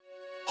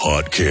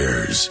Hot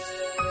Cares,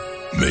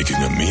 making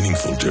a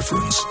meaningful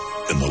difference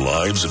in the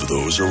lives of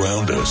those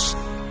around us.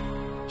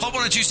 Hot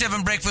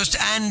 1027 Breakfast,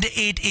 and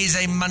it is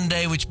a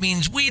Monday, which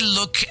means we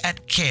look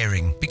at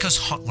caring, because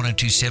Hot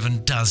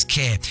 1027 does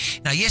care.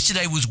 Now,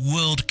 yesterday was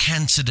World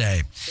Cancer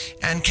Day,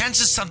 and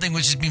cancer is something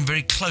which has been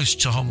very close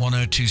to Hot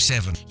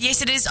 1027.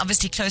 Yes, it is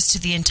obviously close to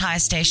the entire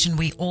station.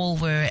 We all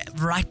were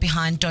right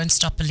behind Don't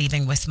Stop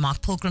Believing with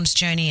Mark Pilgrim's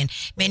journey and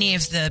many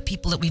of the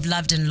people that we've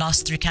loved and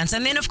lost through cancer.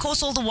 And then, of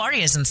course, all the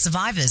warriors and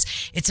survivors.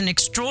 It's an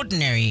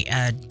extraordinary,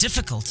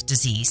 difficult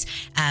disease.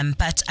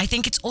 But I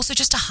think it's also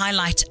just a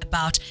highlight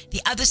about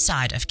the other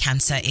side of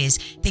cancer is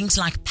things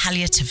like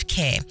palliative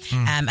care,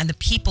 and the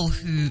people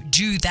who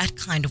do that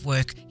kind of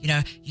work. You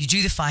know, you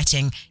do the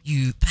fighting,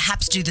 you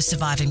perhaps do the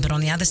surviving, but on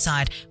the other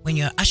side, when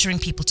you're ushering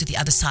people to the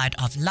other side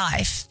of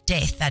life,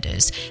 death that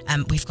is,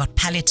 we've got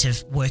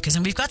palliative workers,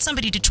 and we've got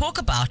somebody to talk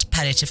about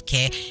palliative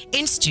care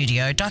in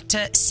studio.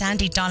 Dr.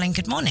 Sandy Darling,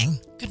 good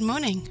morning. Good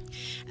morning.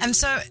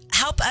 So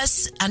help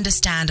us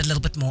understand a little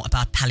bit more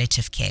about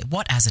palliative care.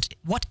 What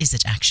is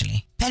it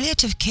actually?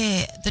 Palliative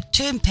care, the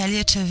term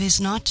palliative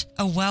is not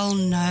a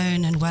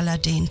well-known and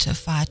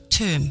well-identified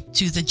term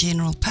to the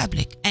general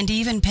public. And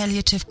even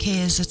palliative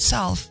care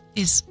itself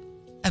is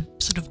a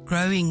sort of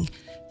growing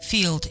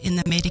field in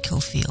the medical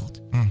field.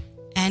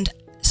 And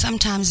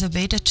sometimes a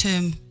better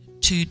term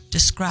to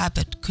describe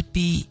it could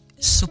be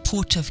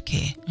supportive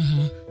care.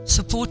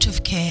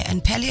 Supportive care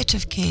and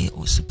palliative care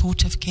or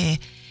supportive care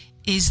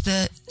is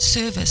the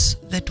service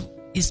that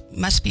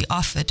must be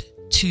offered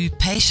to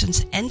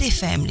patients and their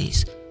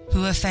families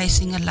who are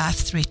facing a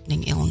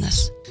life-threatening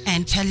illness.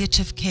 And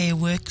palliative care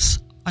works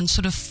on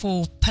sort of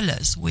 4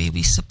 pillars where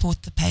we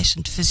support the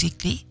patient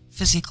physically,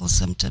 physical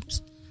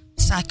symptoms,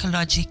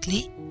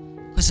 psychologically,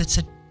 because it's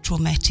a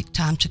traumatic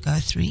time to go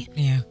through,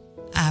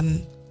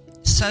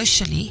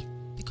 socially,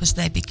 because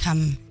they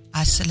become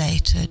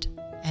isolated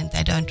and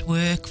they don't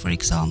work, for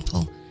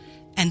example,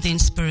 and then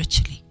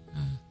spiritually,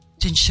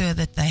 to ensure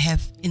that they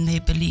have in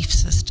their belief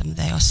system,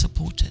 they are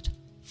supported.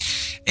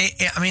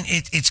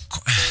 It's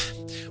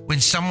when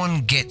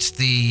someone gets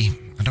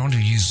I don't want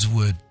to use the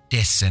word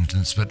death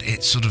sentence, but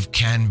it sort of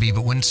can be,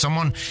 but when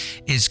someone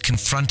is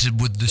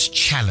confronted with this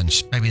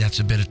challenge, maybe that's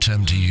a better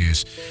term to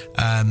use,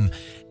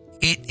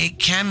 it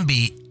can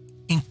be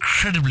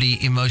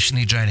incredibly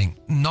emotionally draining,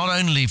 not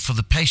only for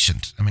the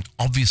patient. I mean,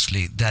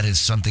 obviously that is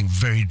something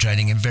very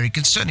draining and very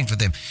concerning for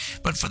them,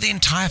 but for the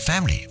entire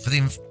family, for the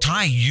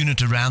entire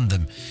unit around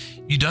them.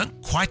 You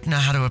don't quite know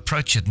how to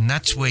approach it, and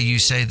that's where you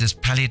say this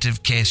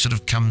palliative care sort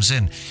of comes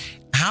in.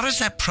 How does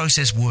that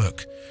process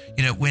work?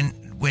 You know,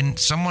 when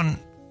someone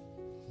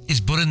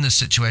is put in this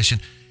situation,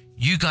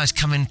 you guys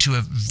come into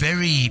a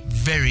very,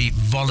 very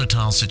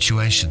volatile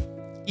situation.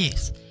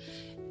 Yes.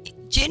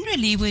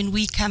 Generally, when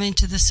we come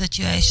into the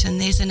situation,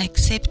 there's an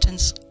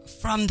acceptance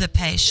from the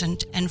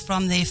patient and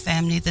from their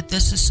family that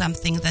this is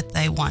something that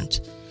they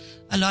want.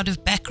 A lot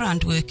of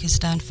background work is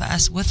done for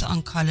us with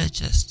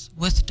oncologists,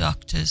 with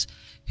doctors,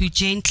 who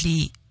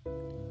gently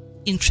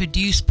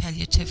introduce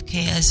palliative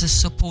care as a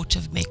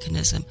supportive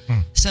mechanism.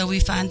 So we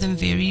find them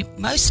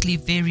mostly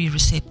very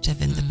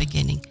receptive in the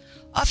beginning.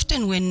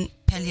 Often when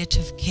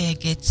palliative care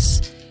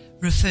gets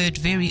referred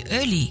very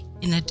early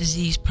in a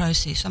disease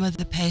process, some of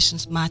the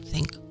patients might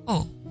think,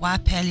 oh, why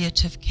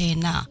palliative care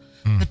now?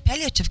 But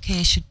palliative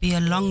care should be a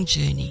long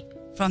journey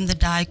from the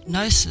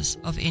diagnosis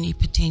of any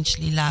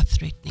potentially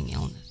life-threatening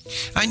illness.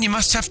 And you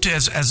must have to,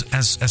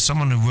 as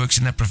someone who works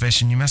in that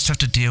profession, you must have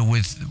to deal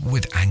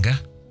with anger.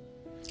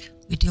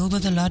 We deal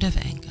with a lot of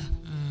anger.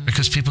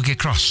 Because people get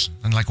cross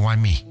and like, why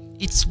me?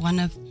 It's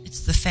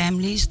the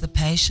families, the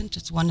patient.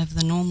 It's one of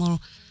the normal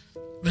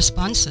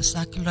responses,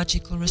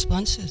 psychological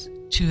responses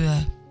to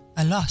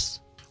a loss.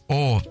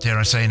 Or, dare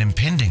I say, an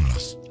impending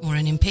loss. Or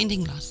an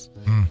impending loss.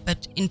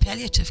 But in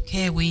palliative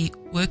care, we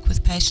work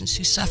with patients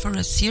who suffer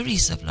a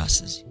series of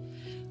losses.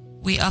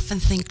 We often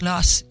think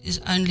loss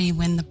is only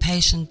when the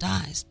patient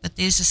dies, but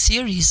there's a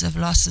series of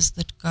losses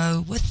that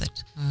go with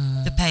it.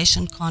 The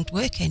patient can't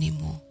work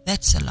anymore.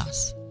 That's a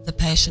loss. The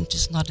patient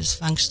is not as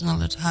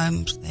functional at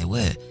home as they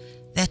were.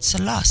 That's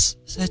a loss.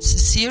 So it's a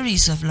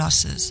series of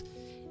losses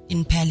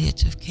in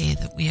palliative care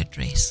that we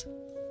address.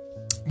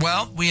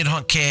 Well, we at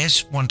Hot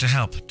Cares want to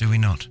help, do we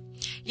not?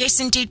 Yes,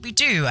 indeed we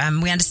do.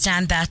 We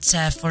understand that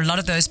for a lot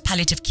of those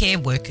palliative care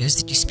workers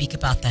that you speak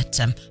about that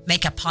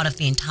make up part of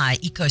the entire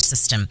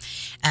ecosystem,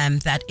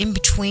 that in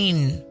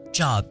between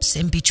jobs,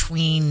 in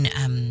between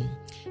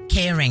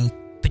caring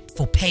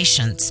for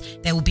patients,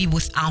 they will be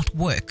without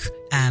work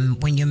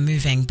when you're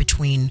moving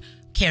between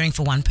caring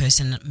for one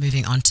person,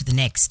 moving on to the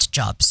next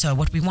job. So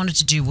what we wanted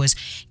to do was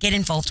get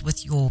involved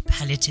with your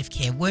palliative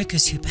care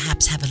workers who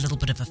perhaps have a little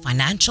bit of a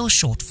financial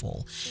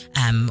shortfall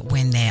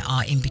when they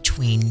are in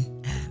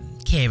between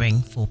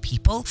caring for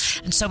people.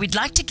 And so we'd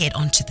like to get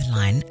onto the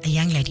line a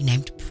young lady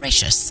named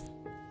Precious.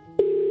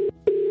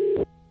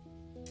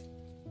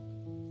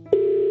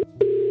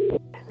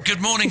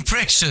 Good morning,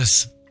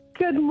 Precious.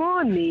 Good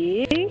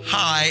morning.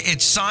 Hi,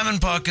 it's Simon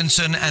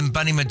Parkinson and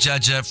Bunny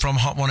Majaja from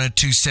Hot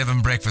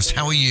 1027 Breakfast.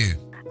 How are you?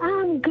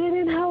 I'm good,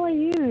 and how are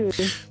you?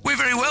 you? We're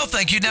very well,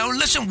 thank you. Now,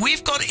 listen,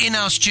 we've got in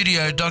our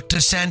studio Dr.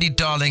 Sandy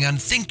Darling, and I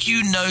think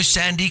you know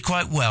Sandy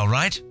quite well,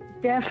 right?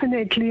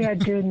 Definitely, I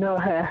do know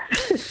her.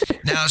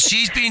 Now,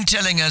 she's been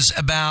telling us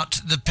about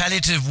the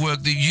palliative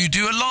work that you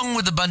do along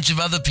with a bunch of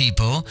other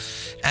people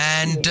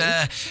and,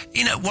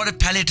 what a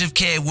palliative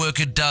care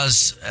worker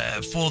does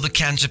for the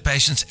cancer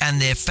patients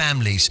and their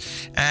families.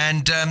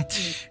 And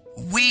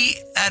we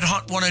at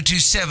Hot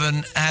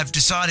 1027 have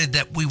decided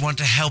that we want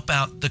to help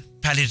out the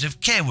palliative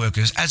care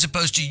workers as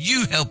opposed to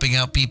you helping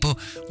out people.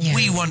 Yeah.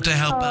 We want to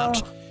help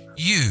out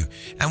you,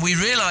 and we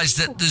realize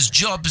that there's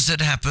jobs that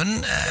happen.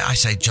 I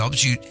say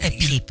jobs. You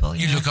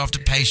look after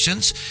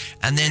patients,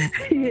 and then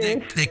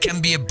there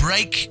can be a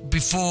break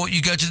before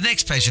you go to the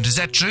next patient. Is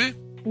that true?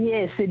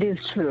 Yes, it is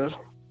true.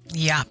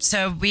 Yeah,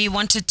 so we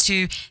wanted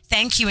to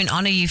thank you and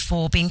honor you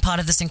for being part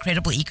of this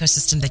incredible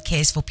ecosystem that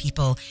cares for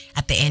people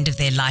at the end of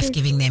their life,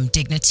 giving them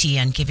dignity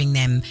and giving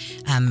them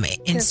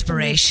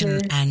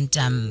inspiration and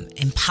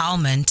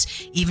empowerment,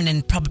 even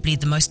in probably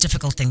the most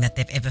difficult thing that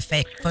they've ever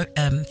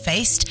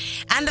faced.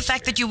 And the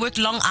fact that you work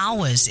long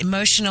hours,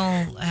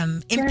 emotional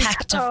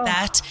impact of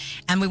that.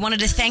 And we wanted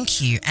to thank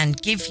you and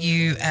give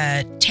you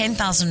a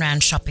 10,000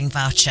 Rand shopping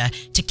voucher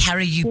to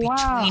carry you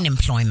between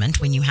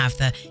employment when you have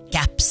the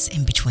gaps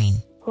in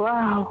between.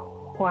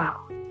 Wow.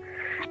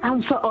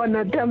 I'm so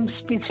honored. I'm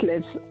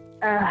speechless.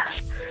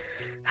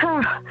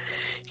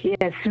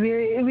 Yes,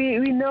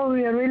 we know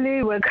we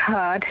really work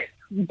hard.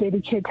 We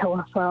dedicate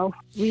ourselves.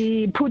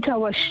 We put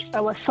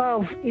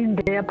ourselves in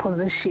their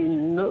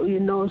position,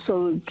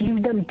 so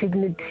give them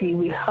dignity.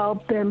 We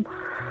help them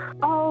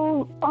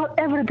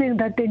everything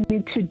that they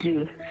need to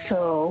do.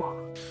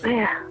 So,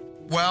 yeah.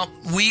 Well,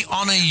 we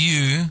honor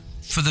you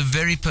for the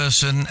very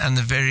person and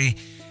the very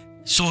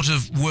sort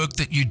of work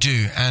that you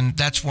do, and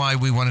that's why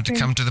we wanted to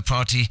come to the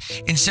party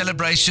in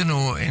celebration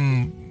or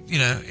in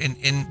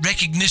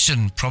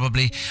recognition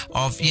probably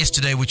of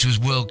yesterday, which was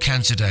World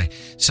Cancer Day.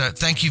 So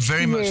thank you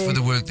very much for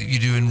the work that you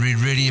do, and we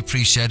really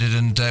appreciate it,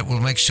 and we'll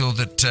make sure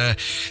that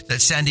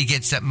that Sandy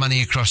gets that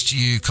money across to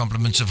you,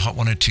 compliments of Hot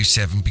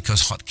 1027,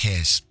 because Hot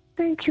cares.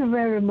 Thank you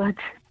very much.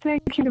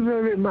 Thank you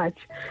very much.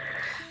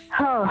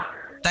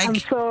 I'm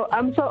so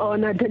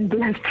honored and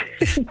blessed.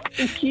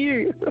 Thank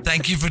you.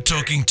 Thank you for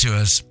talking to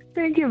us.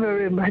 Thank you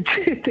very much.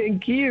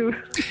 Thank you.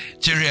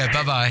 Cheerio.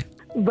 Bye-bye.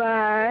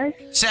 Bye.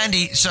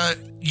 Sandy, so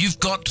you've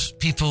got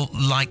people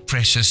like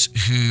Precious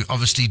who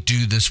obviously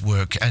do this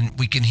work, and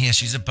we can hear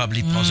she's a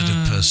bubbly, positive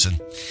person.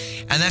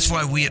 And that's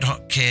why we at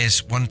Hot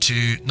Cares want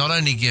to not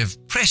only give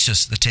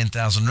Precious the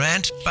 10,000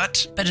 Rand,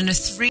 but in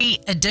 3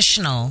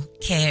 additional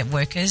care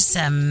workers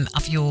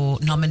of your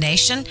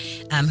nomination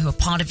who are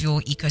part of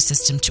your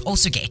ecosystem to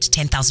also get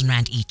 10,000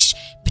 Rand each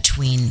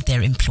between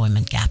their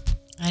employment gap.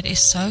 That is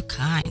so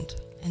kind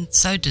and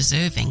so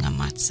deserving, I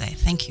might say.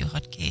 Thank you,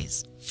 Hot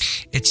Cares.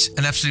 It's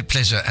an absolute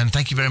pleasure, and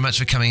thank you very much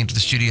for coming into the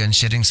studio and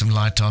shedding some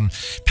light on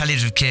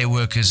palliative care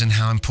workers and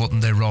how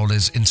important their role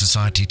is in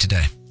society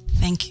today.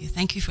 Thank you.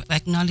 Thank you for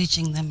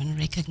acknowledging them and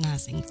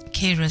recognizing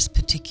carers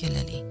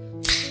particularly.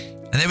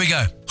 And there we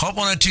go. Hot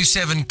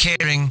 1027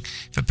 caring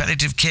for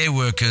palliative care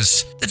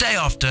workers the day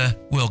after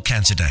World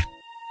Cancer Day.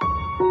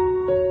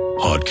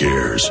 Hot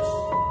Cares,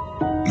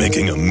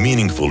 making a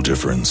meaningful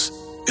difference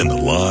in the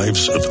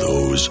lives of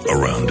those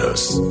around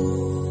us.